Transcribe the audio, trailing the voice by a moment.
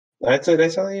Did I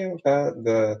tell you about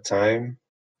the time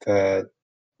that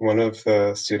one of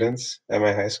the students at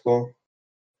my high school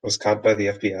was caught by the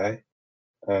FBI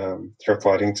for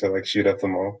plotting to like shoot up the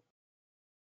mall?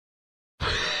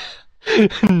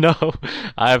 No,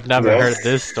 I've never No? heard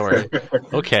this story.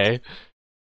 Okay.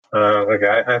 Like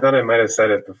I thought I might have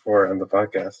said it before on the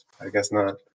podcast. I guess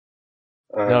not.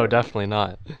 No, Um, definitely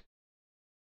not.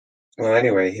 well,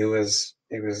 anyway, he was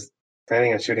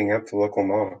planning on shooting up the local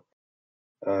mall,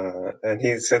 and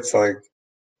he said so, like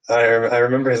I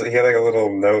remember he had like a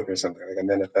little note or something, like a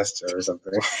manifesto or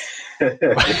something.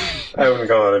 I wouldn't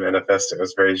call it a manifesto. It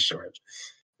was very short.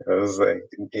 It was like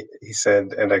he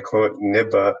said, and I quote,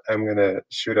 "Nibba, I'm gonna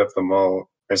shoot up the mall,"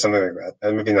 or something like that.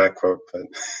 And maybe not quote, but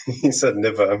he said,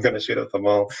 "Nibba, I'm gonna shoot up the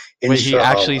mall, Wait, he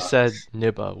actually inshallah." said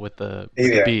Nibba with the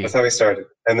Yeah, that's B. how he started,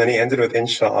 and then he ended with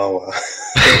inshallah,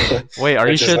 Wait, are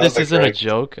you which is sure not this the isn't a correct.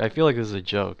 joke? I feel like this is a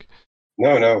joke.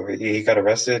 No, no, he got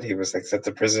arrested. He was like sent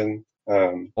to prison.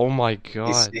 Oh my He's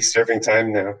god. he's serving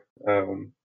time now.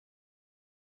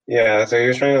 Yeah, so he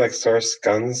was trying to like source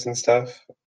guns and stuff.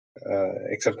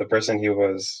 Except the person he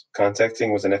was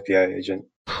contacting was an FBI agent.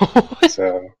 What?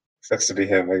 So sucks to be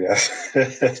him, I guess.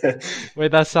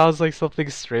 Wait, that sounds like something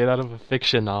straight out of a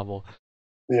fiction novel.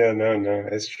 Yeah, no, no,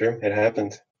 it's true. It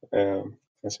happened. And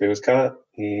so he was caught.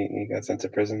 He got sent to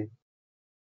prison,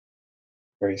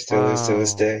 where he still is to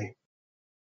this Wow. day.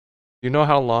 You know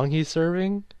how long he's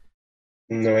serving?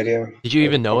 No idea, Did you but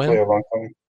even know hopefully him? a long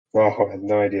time. Oh, I had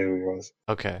no idea who he was.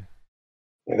 Okay.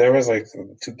 Yeah, there was like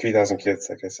 3,000 kids,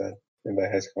 like I said, in my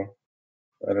high school.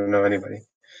 I don't know anybody.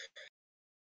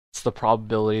 It's the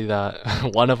probability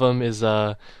that one of them is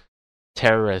a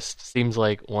terrorist. Seems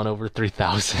like 1 over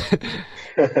 3,000.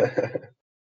 Yeah,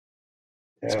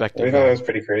 I Expected thought that though. was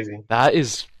pretty crazy. That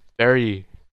is very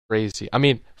crazy. I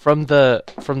mean, from the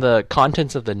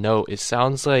contents of the note, it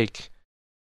sounds like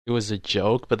it was a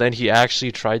joke, but then he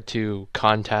actually tried to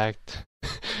contact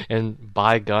and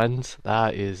buy guns.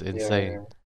 That is Yeah, insane. yeah.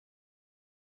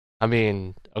 I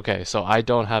mean, okay, so I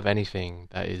don't have anything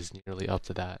that is nearly up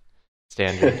to that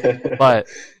standard. But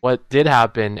what did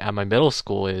happen at my middle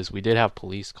school is we did have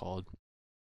police called,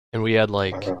 and we had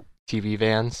like Uh-huh. TV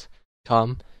vans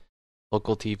come,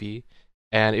 local TV,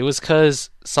 and it was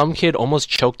because some kid almost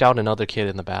choked out another kid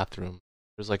in the bathroom.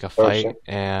 There was like a Oh fight shit.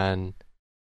 and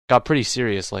got pretty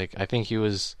serious. Like I think he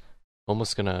was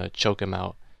almost gonna choke him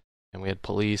out, and we had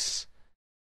police.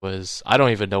 Was I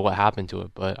don't even know what happened to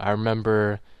it, but I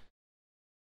remember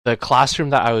the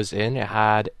classroom that I was in. It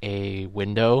had a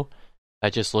window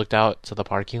that just looked out to the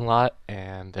parking lot,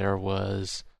 and there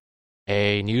was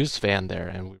a news van there,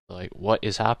 and we were like, "What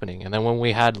is happening?" And then when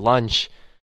we had lunch,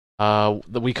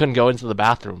 we couldn't go into the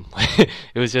bathroom.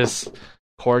 It was just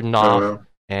cordoned Oh off, well.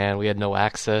 and we had no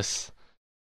access,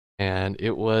 and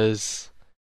it was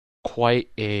quite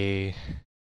a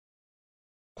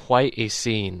quite a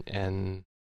scene. And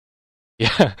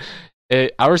yeah,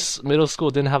 our middle school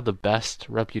didn't have the best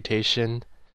reputation.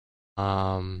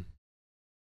 Um,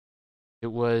 it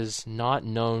was not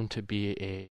known to be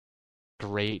a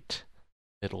great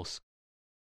middle school.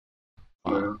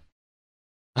 Um, No.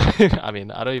 I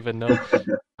mean, I don't even know.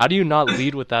 How do you not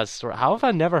lead with that story? How have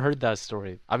I never heard that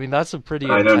story? I mean, that's a pretty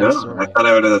I don't intense know. I story. thought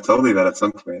I would have told you that at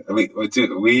some point.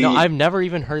 No, We I've never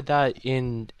even heard that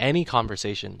in any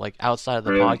conversation, like outside of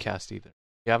the really, podcast either.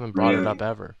 You haven't brought it up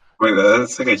really. ever. Wait,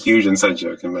 that's like a huge inside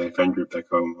joke in my friend group back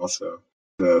home. Also,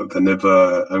 the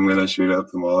Nibba, I'm gonna shoot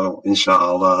up the mall,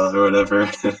 inshallah or whatever,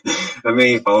 and then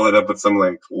he followed it up with some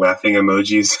like laughing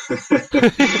emojis.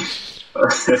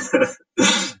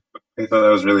 I thought that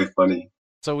was really funny.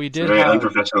 So we It's a did very have,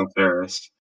 unprofessional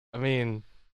terrorist. I mean,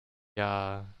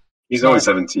 yeah, it's He's only not.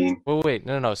 17. Wait,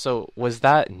 no, no, no. So was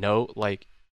that note like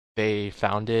they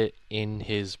found it in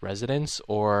his residence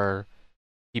or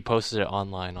he posted it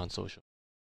online on social?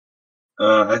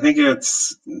 I think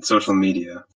it's social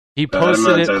media. He I'm posted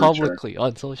not it entirely sure. publicly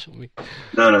on social media.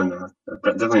 No, no, no.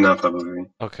 Definitely not publicly.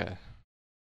 Okay.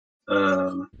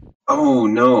 Um, oh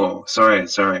no, sorry.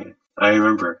 I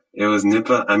remember. It was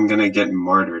Nibba, I'm gonna get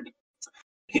martyred.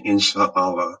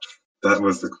 Inshallah. That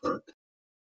was the quote.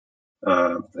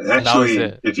 And that was Actually,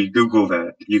 it. if you Google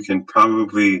that, you can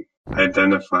probably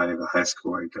identify the high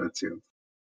school I go to.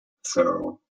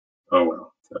 So, oh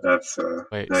well. That's,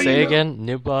 Wait, now you say know. again,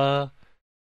 Nibba.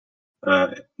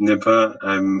 Uh, Nibba,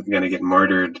 I'm gonna get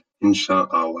martyred.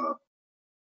 Inshallah.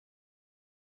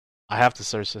 I have to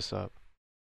search this up.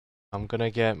 I'm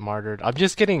gonna get martyred. I'm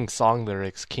just getting song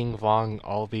lyrics, King Vong,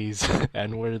 all these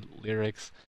N-word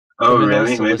lyrics. Oh, Criminal really?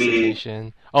 Maybe.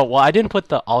 solicitation. Oh, well, I didn't put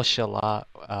the Al Shalah.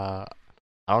 I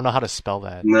don't know how to spell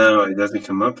that. No, it doesn't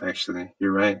come up actually.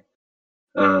 You're right.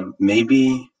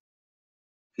 Maybe.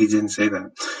 he didn't say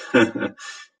that.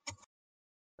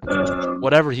 um,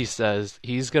 Whatever he says,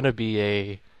 he's gonna be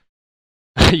a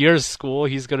your school.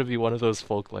 He's gonna be one of those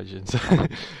folk legends,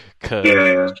 yeah, because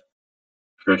yeah,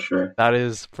 for sure. that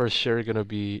is for sure gonna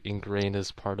be ingrained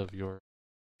as part of your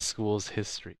school's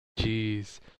history.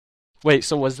 Jeez. Wait,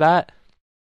 so was that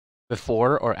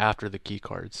before or after the key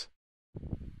cards?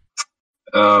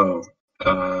 Oh,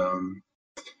 um,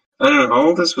 I don't know.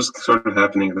 All of this was sort of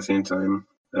happening at the same time,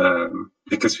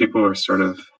 because people were sort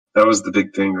of that was the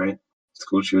big thing, right?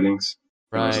 School shootings.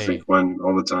 That was like Right, one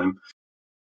all the time.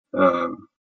 Um,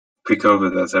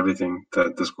 Pre-COVID, that's everything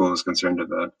that the school is concerned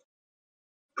about,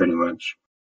 pretty much.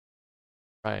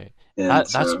 right. And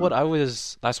That's so, what I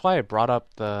was. That's why I brought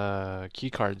up the key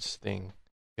cards thing,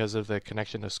 because of the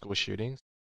connection to school shootings.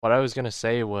 What I was gonna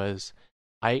say was,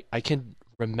 I can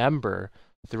remember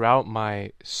throughout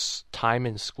my time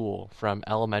in school, from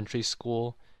elementary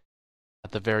school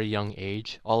at the very young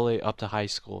age, all the way up to high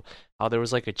school, how there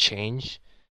was like a change,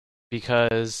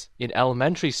 because in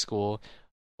elementary school,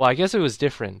 well, I guess it was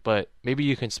different, but maybe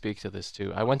you can speak to this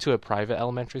too. I went to a private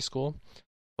elementary school,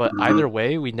 but mhm, either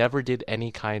way, we never did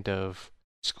any kind of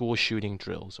school shooting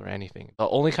drills or anything. The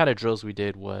only kind of drills we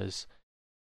did was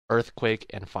earthquake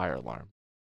and fire alarm.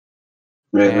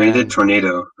 right, we did And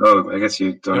tornado. Oh, I guess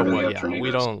you don't really well, have yeah,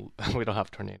 we tornadoes. don't we don't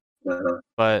have tornadoes. Uh,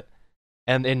 But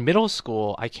and in middle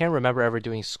school, I can't remember ever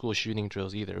doing school shooting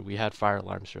drills either. We had fire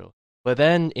alarm drills. But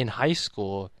then in high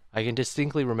school, I can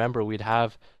distinctly remember we'd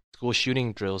have school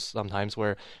shooting drills sometimes,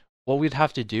 where what we'd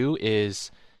have to do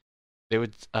is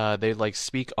they'd like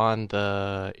speak on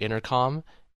the intercom,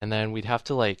 and then we'd have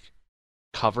to like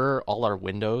cover all our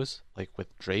windows like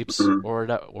with drapes mhm,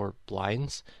 or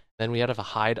blinds. Then we had to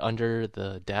hide under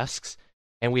the desks,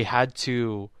 and we had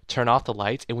to turn off the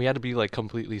lights, and we had to be like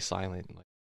completely silent, like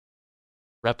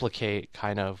replicate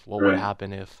kind of what would right.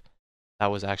 happen if that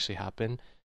was actually happen.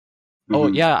 Oh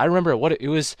Hmm. yeah, I remember what it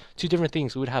was. Two different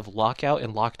things. We would have lockout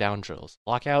and lockdown drills.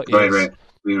 Right, right.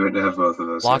 We would have both of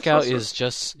those. Yes, Lockout also. is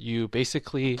just you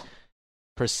basically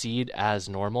proceed as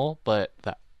normal, but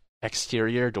the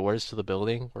exterior doors to the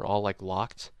building were all like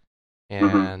locked.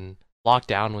 Hmm. And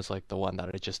lockdown was like the one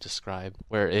that I just described,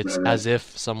 where it's Right, right. as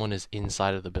if someone is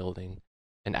inside of the building,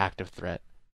 an active threat.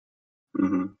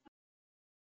 Hmm.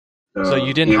 So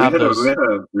you didn't Yeah, have we those. had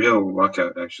a real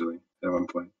lockout actually at one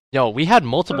point. No, we had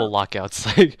multiple Uh, lockouts.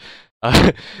 Like,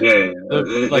 uh, yeah, yeah, yeah.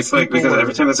 like It's like people because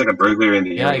every were. time there's like a burglary in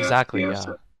the Yeah, area, we exactly. have Yeah,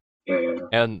 to. Yeah, yeah, yeah.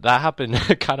 and that happened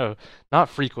kind of not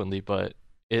frequently, but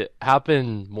it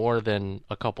happened more than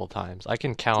a couple times. I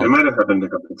can It count. might have happened a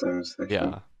couple of times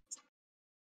actually. Yeah.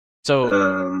 So,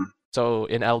 Um, so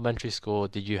in elementary school,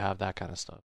 did you have that kind of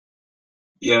stuff?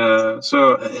 yeah,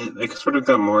 so it like sort of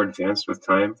got more advanced with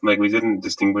time. Like we didn't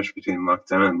distinguish between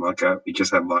lockdown and lockout. We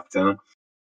just had lockdown.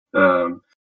 Um,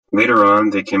 Later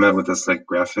on, they came out with this like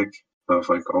graphic of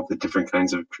like all the different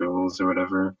kinds of drills or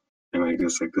whatever, and like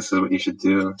this is what you should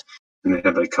do. And they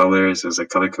had like colors. It was like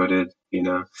color coded, you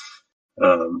know.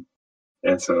 Um,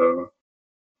 and so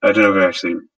I don't know if I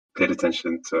actually paid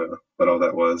attention to what all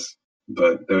that was,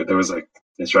 but there was like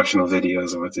instructional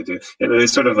videos of what to do. And they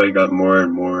sort of like got more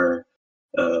and more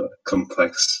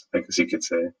complex, I guess you could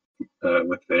say, uh,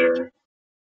 with their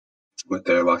with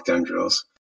their lockdown drills.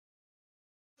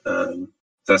 Um,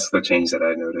 that's the change that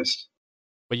I noticed.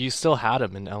 But you still had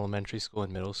them in elementary school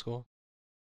and middle school?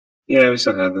 Yeah, we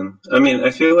still have them. I mean, I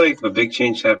feel like the big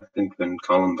change happened when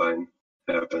Columbine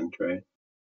happened, right?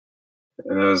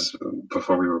 And that was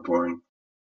before we were born.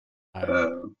 Right.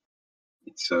 Um,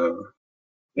 so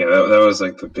yeah, that was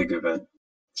like the big event,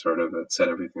 sort of that set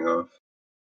everything off.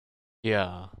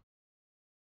 Yeah.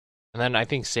 And then I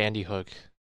think Sandy Hook.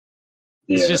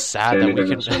 It's Yeah, just sad that Sandy we Hook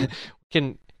can was fun. we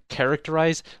can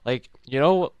characterize, like, you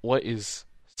know what is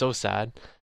so sad?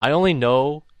 I only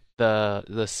know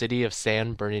the city of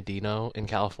San Bernardino in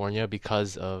California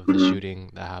because of the Hmm. shooting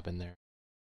that happened there.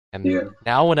 And Yeah,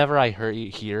 now whenever I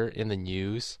hear in the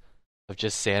news of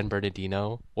just San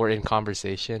Bernardino, or in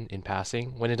conversation in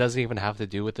passing, when it doesn't even have to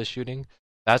do with the shooting,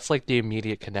 that's like the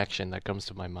immediate connection that comes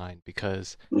to my mind,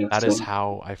 because yeah, that is same.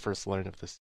 how I first learned of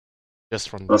this, just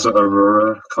from Also, that.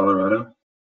 Aurora, Colorado.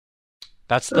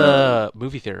 That's Um, the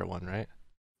movie theater one, right?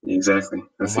 exactly.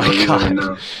 Oh That's the my only reason I god.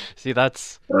 know. See,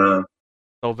 that's Uh,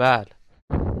 so bad.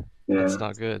 That's yeah.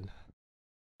 not good.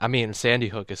 I mean, Sandy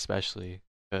Hook especially,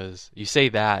 because you say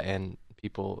that and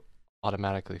people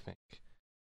automatically think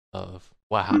of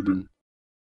what Hmm. happened.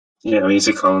 Yeah, I mean, you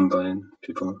say Columbine,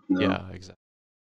 people know. Yeah, exactly.